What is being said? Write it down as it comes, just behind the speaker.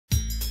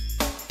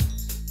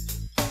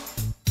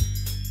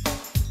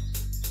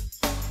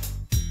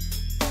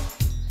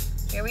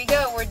Here we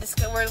go.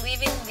 We're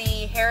leaving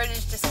the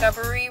Heritage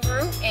Discovery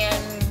route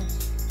and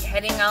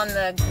heading on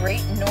the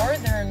Great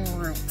Northern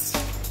route.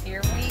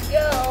 Here we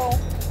go.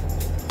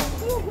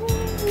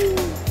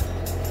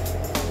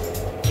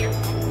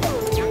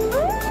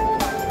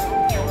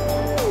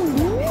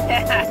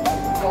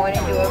 Going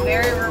into a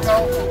very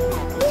remote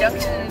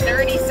Junction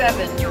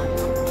 37.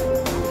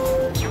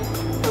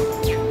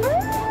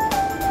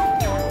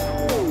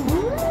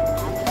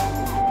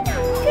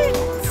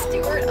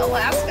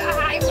 Stewart-Alaska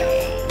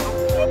Highway.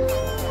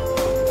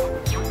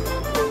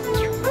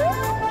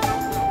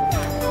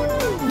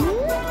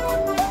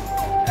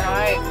 All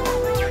right.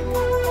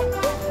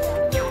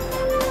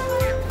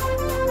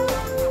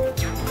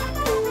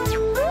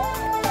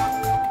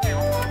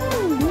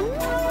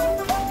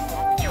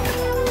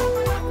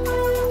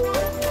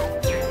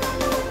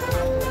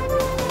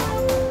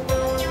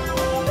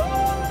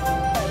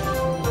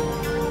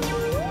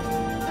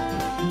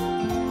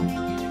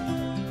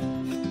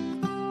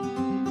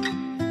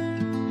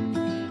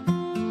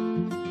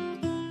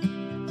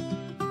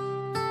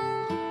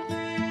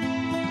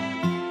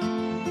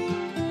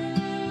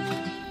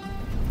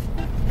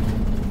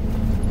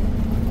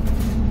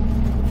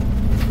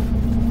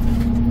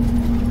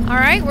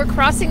 Alright, we're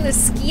crossing the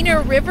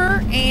Skeena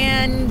River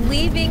and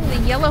leaving the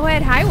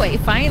Yellowhead Highway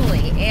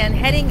finally and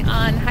heading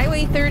on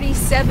Highway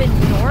 37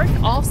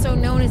 North, also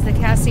known as the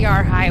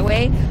Cassiar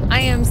Highway. I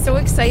am so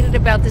excited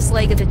about this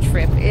leg of the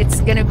trip. It's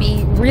going to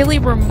be really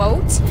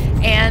remote,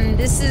 and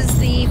this is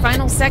the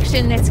final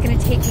section that's going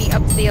to take me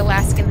up to the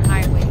Alaskan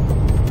Highway.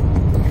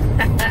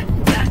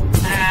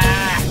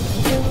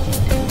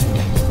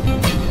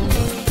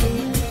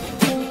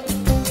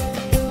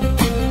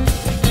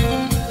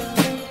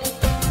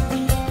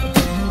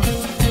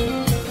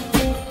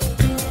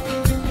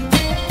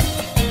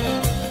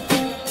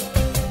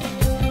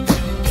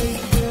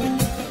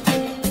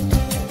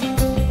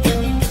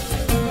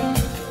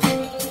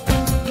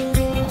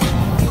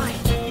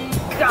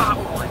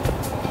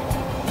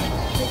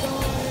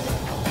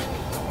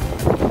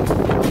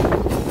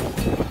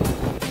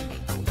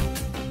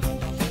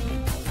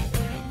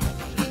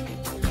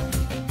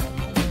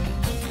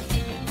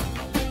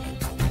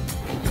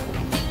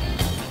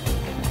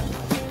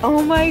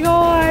 Oh my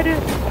god!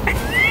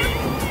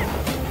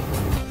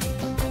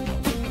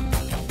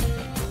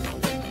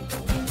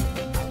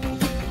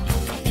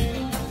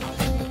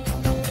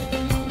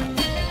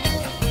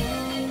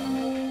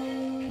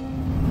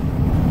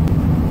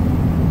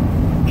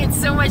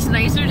 It's so much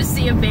nicer to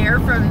see a bear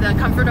from the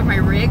comfort of my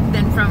rig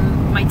than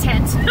from my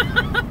tent.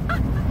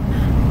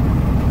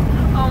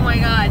 Oh my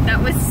god,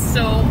 that was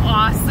so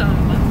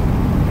awesome.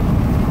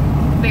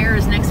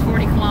 Bears next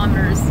 40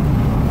 kilometers.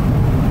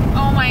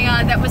 Oh my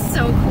god, that was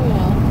so cool.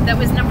 That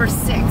was number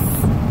 6.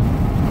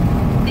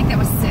 I think that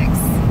was 6.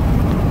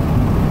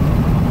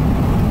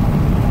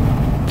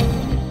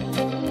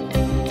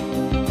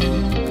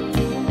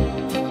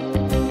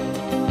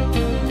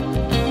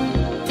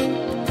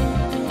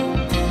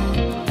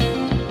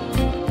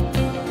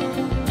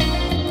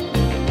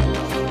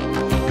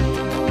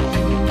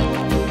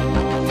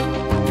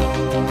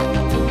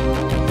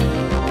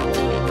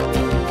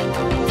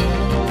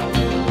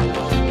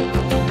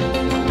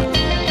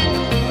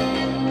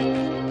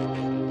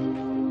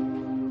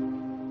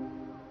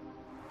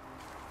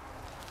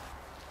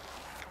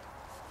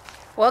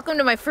 Welcome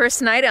to my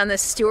first night on the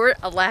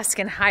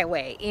Stewart-Alaskan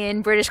Highway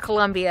in British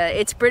Columbia.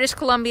 It's British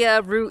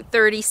Columbia Route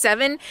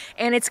 37,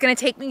 and it's going to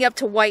take me up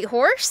to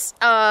Whitehorse.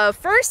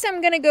 First, I'm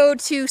going to go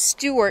to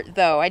Stewart,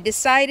 though. I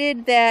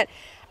decided that,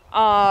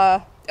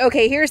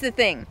 okay, here's the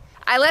thing.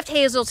 I left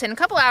Hazelton a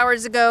couple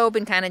hours ago,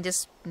 been kind of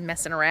just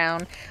messing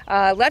around.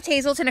 Left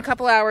Hazelton a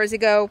couple hours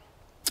ago.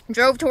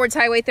 Drove towards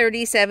Highway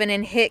 37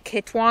 and hit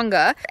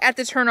Kitwanga at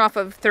the turnoff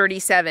of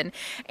 37.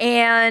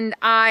 And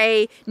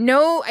I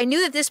knew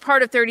that this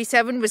part of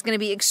 37 was going to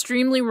be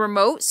extremely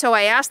remote, so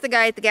I asked the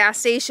guy at the gas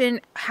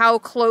station how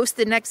close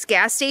the next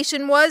gas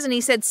station was, and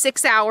he said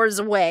 6 hours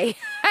away.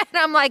 And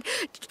I'm like,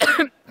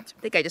 I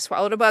think I just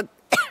swallowed a bug.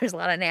 There's a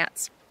lot of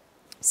gnats.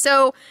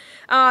 So,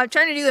 trying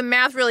to do the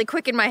math really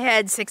quick in my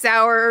head, 6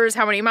 hours,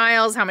 how many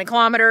miles, how many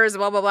kilometers,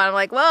 blah, blah, blah. I'm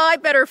like, well, I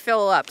better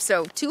fill up.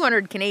 So,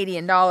 200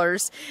 Canadian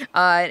dollars,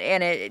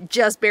 and it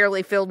just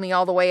barely filled me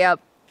all the way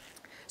up.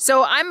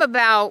 So, I'm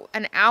about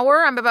an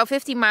hour, I'm about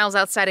 50 miles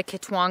outside of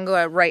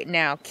Kitwanga right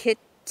now.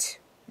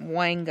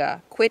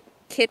 Kitwanga.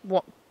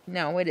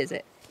 No, what is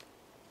it?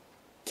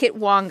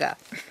 Kitwanga.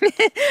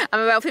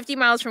 I'm about 50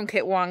 miles from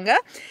Kitwanga.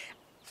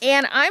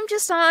 And I'm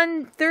just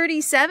on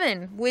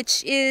 37,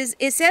 which is,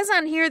 it says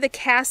on here the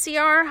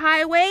Cassiar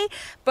Highway,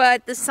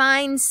 but the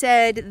sign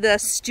said the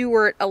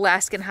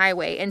Stewart-Alaskan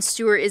Highway. And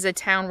Stewart is a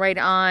town right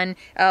on,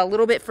 a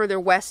little bit further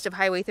west of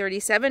Highway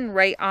 37,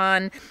 right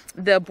on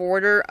the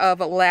border of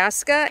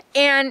Alaska.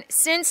 And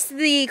since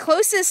the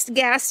closest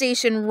gas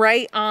station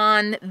right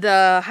on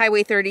the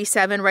Highway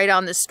 37, right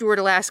on the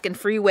Stewart-Alaskan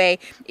Freeway,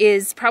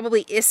 is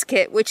probably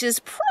Iskut, which is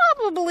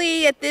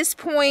probably at this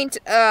point,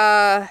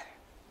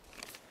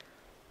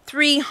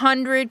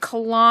 300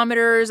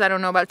 kilometers, I don't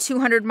know, about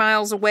 200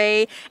 miles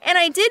away. And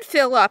I did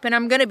fill up, and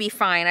I'm gonna be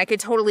fine. I could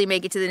totally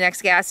make it to the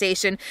next gas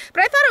station.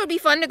 But I thought it would be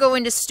fun to go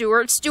into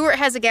Stewart. Stewart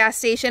has a gas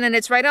station, and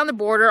it's right on the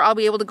border. I'll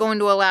be able to go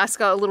into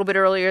Alaska a little bit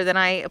earlier than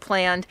I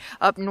planned,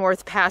 up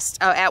north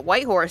past, at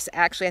Whitehorse.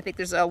 Actually, I think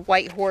there's a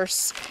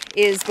Whitehorse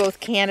is both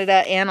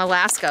Canada and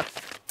Alaska.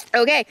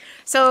 Okay,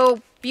 so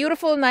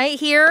beautiful night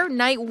here,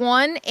 night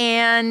one,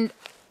 and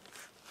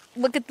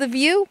look at the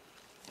view.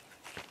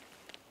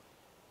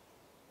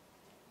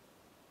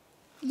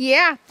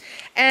 Yeah,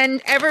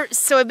 and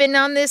so I've been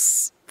on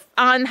this,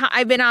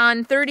 I've been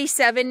on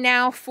 37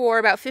 now for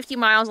about 50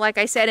 miles, like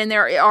I said, and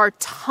there are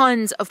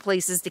tons of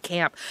places to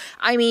camp.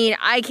 I mean,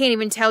 I can't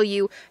even tell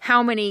you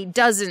how many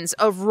dozens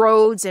of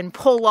roads and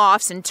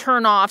pull-offs and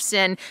turn-offs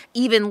and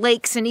even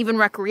lakes and even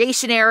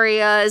recreation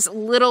areas.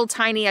 Little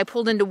tiny, I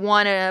pulled into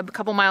one a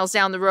couple miles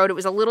down the road. It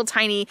was a little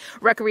tiny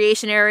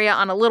recreation area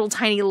on a little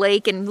tiny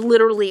lake, and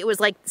literally it was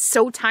like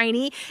so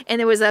tiny,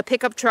 and there was a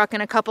pickup truck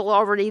and a couple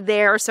already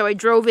there. So I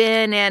drove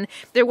in, and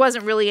there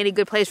wasn't really any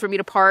good place for me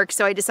to park,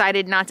 so I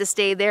decided not to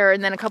stay there.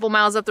 And then a couple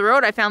miles up the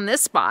road, I found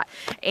this spot,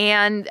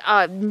 and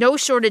no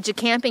shortage of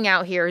camping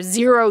out here.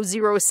 Zero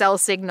cell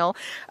signal.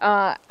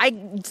 I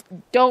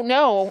don't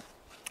know.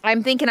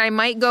 I'm thinking I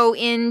might go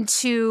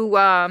into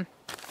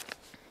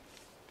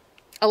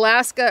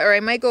Alaska, or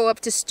I might go up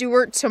to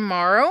Stewart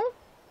tomorrow.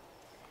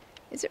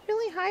 Is it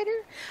really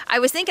hider? I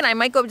was thinking I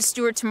might go up to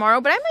Stewart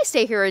tomorrow, but I might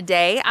stay here a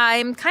day.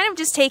 I'm kind of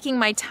just taking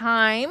my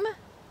time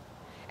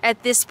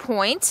at this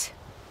point.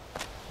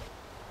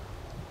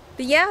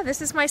 But yeah,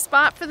 this is my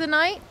spot for the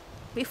night.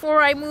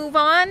 Before I move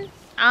on,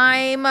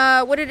 I'm,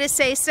 what did it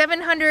say?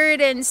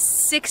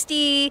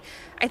 760,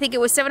 I think it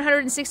was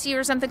 760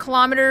 or something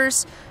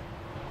kilometers.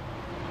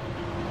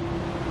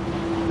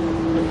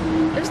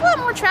 There's a lot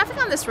more traffic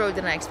on this road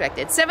than I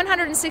expected.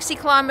 760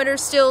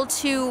 kilometers still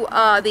to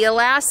the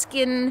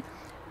Alaskan,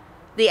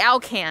 the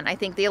Alcan, I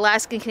think, the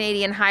Alaskan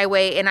Canadian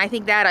Highway, and I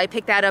think that I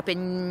picked that up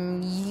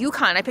in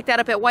Yukon. I picked that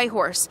up at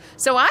Whitehorse.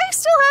 So I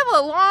still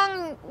have a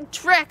long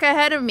trek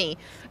ahead of me,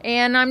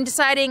 and I'm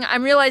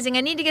realizing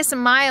I need to get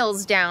some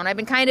miles down. I've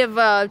been kind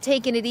of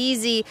taking it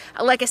easy.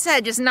 Like I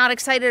said, just not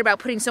excited about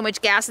putting so much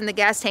gas in the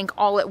gas tank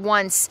all at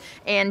once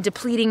and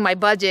depleting my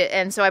budget,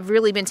 and so I've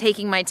really been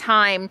taking my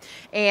time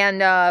and,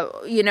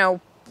 you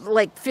know,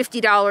 like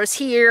 $50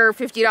 here,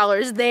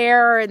 $50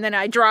 there, and then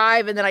I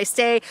drive and then I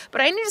stay.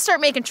 But I need to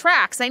start making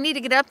tracks. I need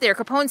to get up there.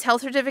 Capone's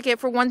health certificate,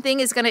 for one thing,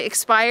 is going to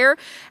expire.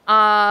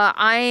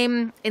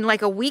 I'm in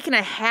like a week and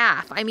a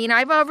half. I mean,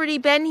 I've already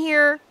been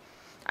here.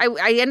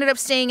 I ended up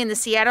staying in the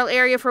Seattle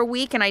area for a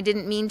week, and I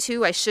didn't mean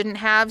to. I shouldn't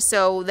have,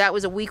 so that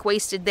was a week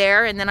wasted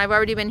there. And then I've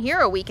already been here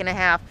a week and a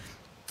half.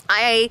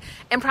 I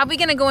am probably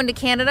going to go into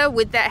Canada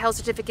with that health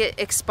certificate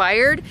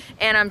expired,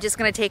 and I'm just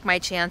going to take my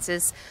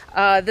chances.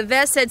 The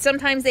vet said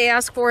sometimes they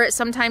ask for it,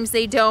 sometimes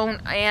they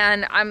don't,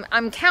 and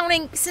I'm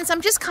counting, since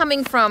I'm just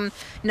coming from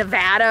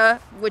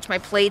Nevada, which my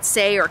plates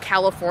say, or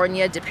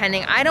California,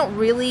 depending. I don't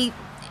really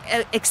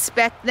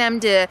expect them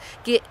to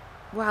get...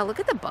 Wow, look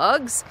at the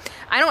bugs.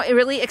 I don't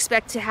really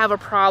expect to have a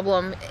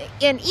problem.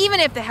 And even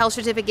if the health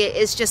certificate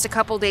is just a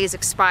couple days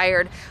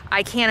expired,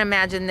 I can't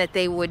imagine that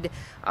they would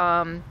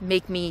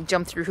make me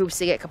jump through hoops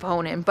to get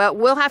Capone. But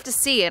we'll have to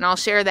see, and I'll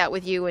share that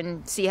with you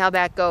and see how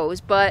that goes.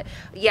 But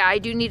yeah, I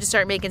do need to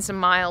start making some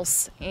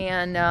miles.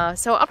 And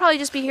so I'll probably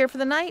just be here for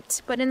the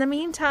night. But in the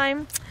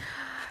meantime,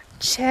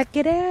 check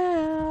it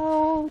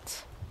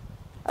out.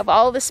 Of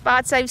all the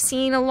spots I've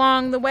seen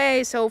along the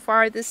way so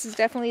far, this is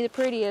definitely the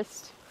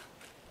prettiest.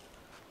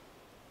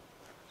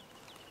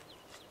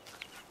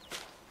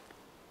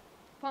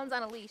 Phone's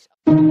on a leash.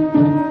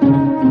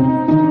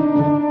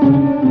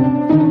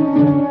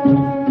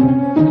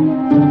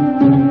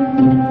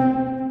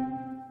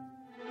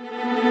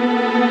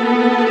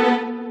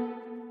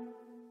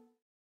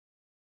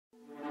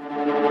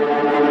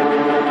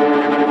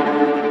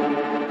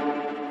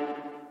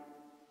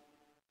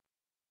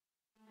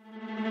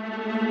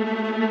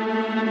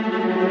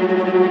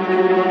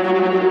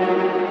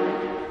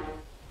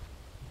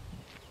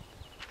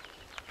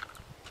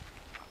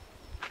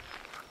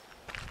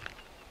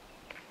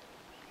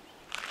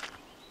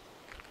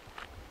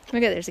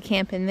 Look at, there's a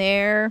camp in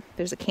there.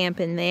 There's a camp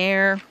in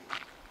there.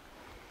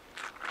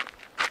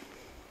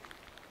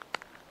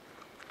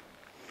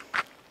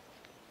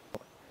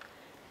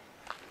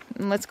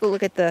 And let's go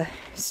look at the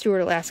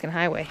Stewart-Alaskan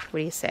Highway. What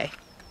do you say?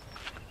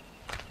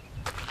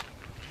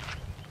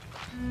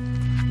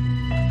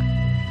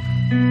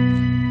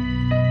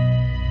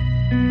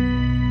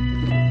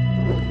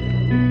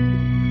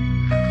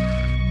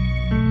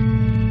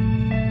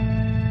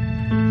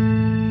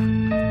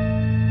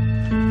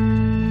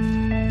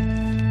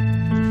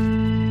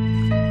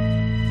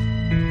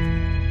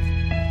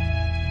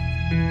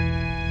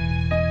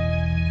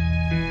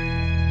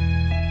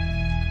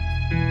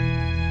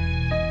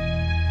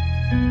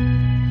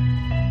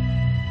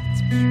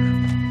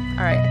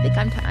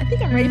 I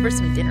think I'm ready for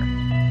some dinner.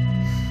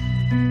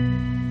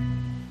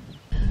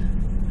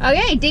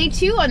 Okay, day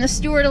 2 on the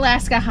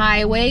Stewart-Alaska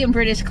Highway in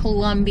British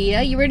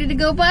Columbia. You ready to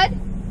go, bud?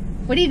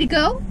 Ready to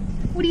go?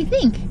 What do you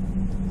think?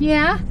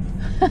 Yeah?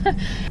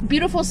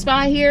 Beautiful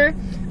spot here.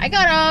 I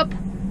got up,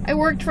 I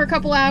worked for a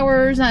couple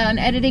hours on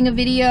editing a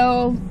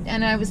video,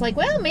 and I was like,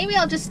 well, maybe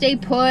I'll just stay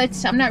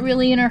put. I'm not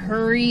really in a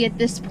hurry at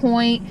this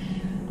point.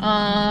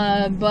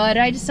 But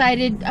I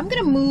decided I'm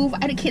gonna move.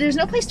 There's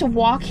no place to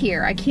walk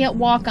here. I can't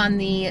walk on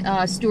the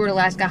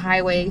Stewart-Alaska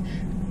Highway.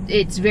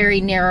 It's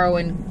very narrow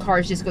and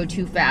cars just go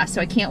too fast,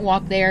 so I can't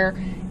walk there.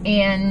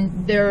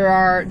 And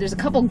there's a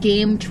couple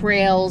game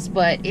trails,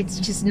 but it's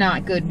just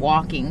not good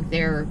walking.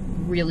 They're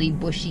really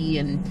bushy,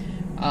 and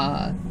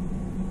I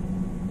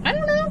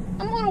don't know.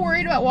 I'm a little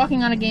worried about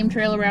walking on a game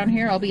trail around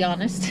here, I'll be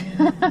honest.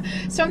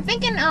 So I'm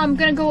thinking I'm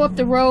gonna go up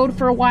the road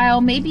for a while.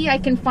 Maybe I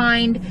can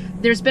find,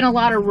 there's been a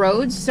lot of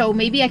roads, so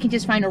maybe I can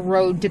just find a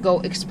road to go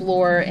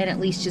explore and at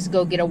least just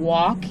go get a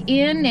walk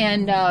in,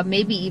 and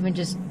maybe even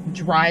just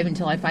drive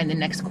until I find the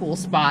next cool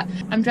spot.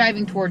 I'm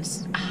driving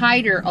towards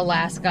Hyder,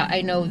 Alaska,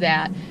 I know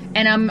that,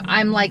 and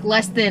I'm like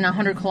less than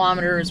 100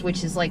 kilometers,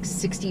 which is like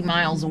 60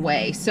 miles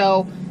away.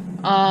 So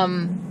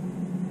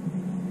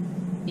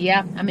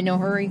yeah, I'm in no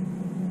hurry.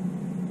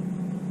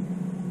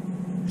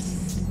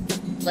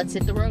 Let's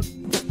hit the road.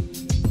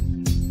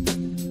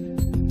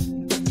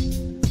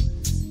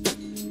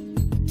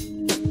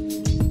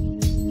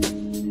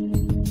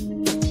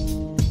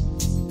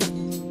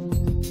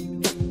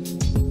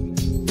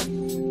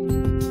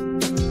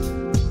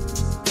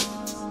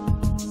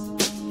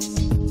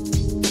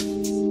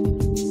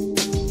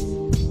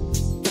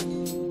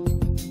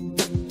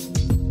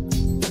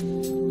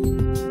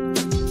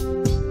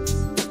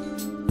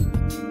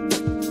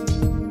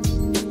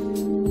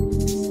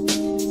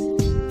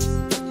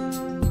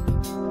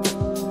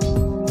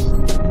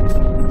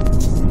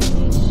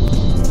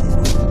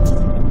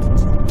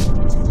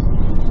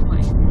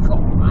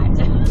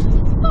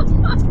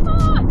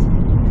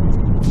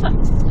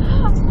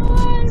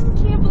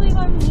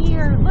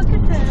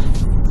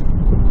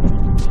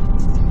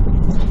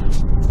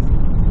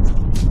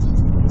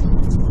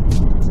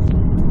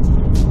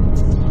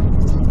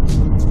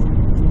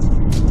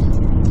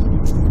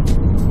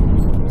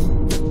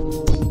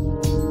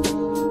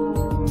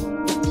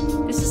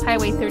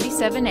 Highway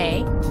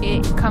 37A.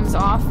 It comes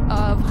off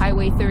of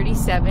Highway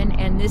 37,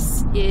 and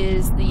this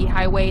is the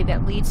highway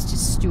that leads to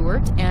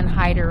Stewart and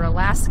Hyder,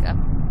 Alaska.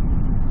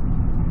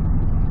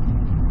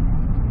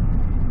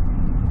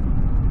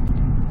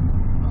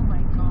 Oh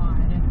my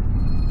God.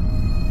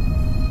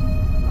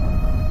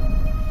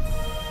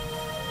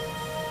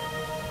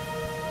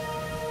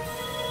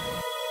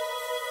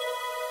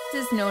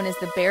 This is known as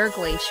the Bear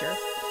Glacier,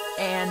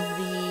 and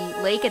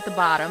the lake at the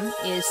bottom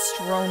is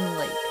Stone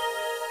Lake.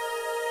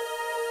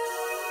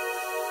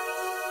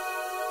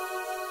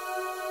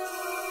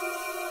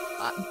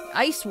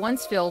 Ice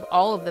once filled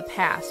all of the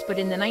pass, but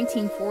in the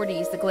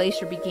 1940s the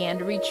glacier began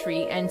to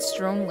retreat and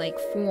Stone Lake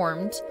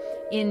formed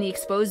in the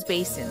exposed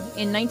basin.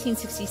 In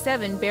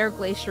 1967, Bear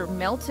Glacier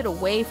melted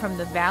away from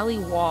the valley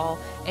wall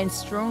and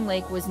Stone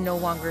Lake was no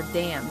longer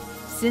dammed.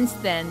 Since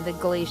then, the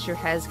glacier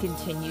has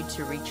continued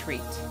to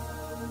retreat.